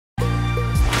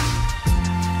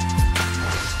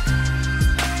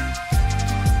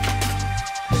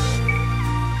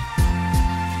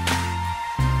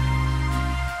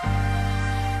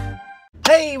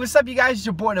what's up, you guys? It's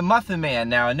your boy, Dahmuffinman.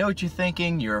 Now, I know what you're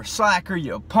thinking. You're a slacker,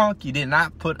 you're a punk. You did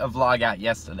not put a vlog out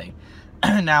yesterday.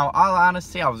 Now, all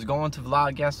honesty, I was going to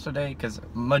vlog yesterday because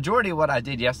majority of what I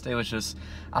did yesterday was just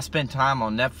I spent time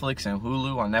on Netflix and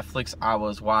Hulu. On Netflix, I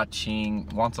was watching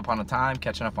Once Upon a Time,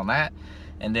 catching up on that.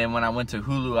 And then when I went to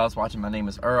Hulu, I was watching My Name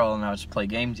is Earl, and I was just play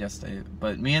games yesterday.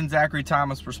 But me and Zachary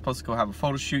Thomas were supposed to go have a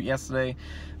photo shoot yesterday.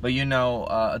 But you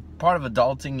know, part of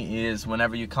adulting is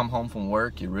whenever you come home from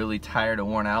work, you're really tired and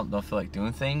worn out and don't feel like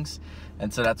doing things.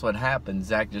 And so that's what happened.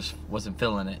 Zach just wasn't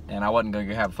feeling it, and I wasn't going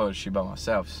to go have a photo shoot by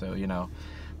myself, so you know.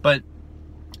 But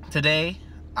today,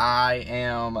 I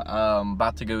am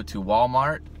about to go to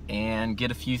Walmart and get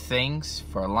a few things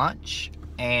for lunch.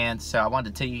 And so I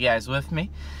wanted to take you guys with me.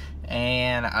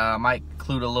 And I might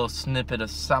include a little snippet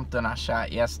of something I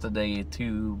shot yesterday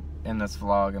too in this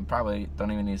vlog, and probably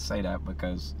don't even need to say that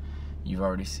because you've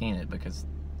already seen it, because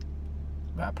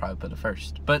I probably put it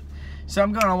first. But so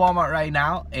I'm going to Walmart right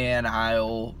now, and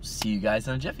I'll see you guys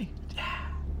in a jiffy.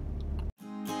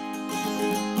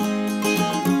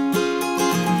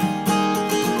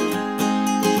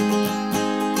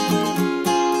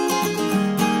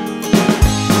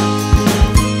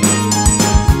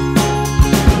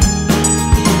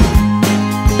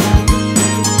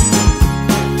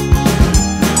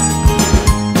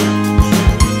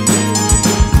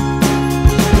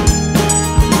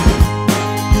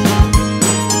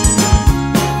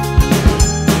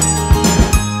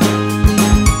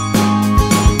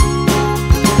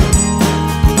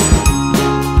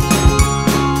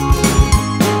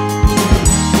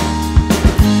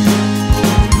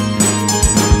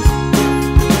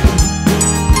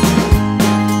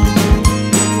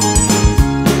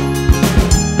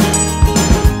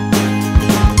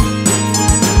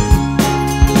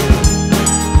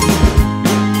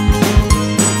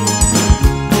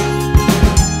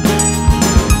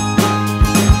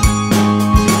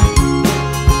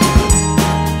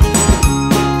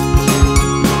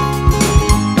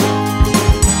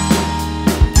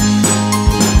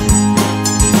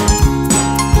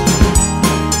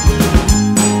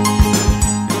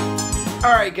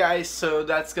 Alright guys, so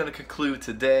that's going to conclude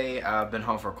today. I've been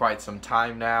home for quite some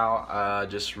time now.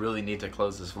 Just really need to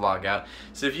close this vlog out.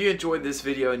 So if you enjoyed this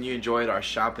video and you enjoyed our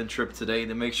shopping trip today,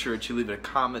 then make sure to leave a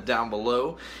comment down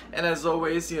below. And as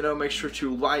always, you know, make sure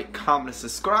to like, comment, and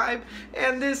subscribe.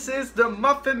 And this is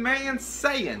Dahmuffinman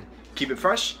saying, keep it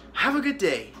fresh, have a good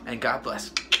day, and God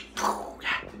bless.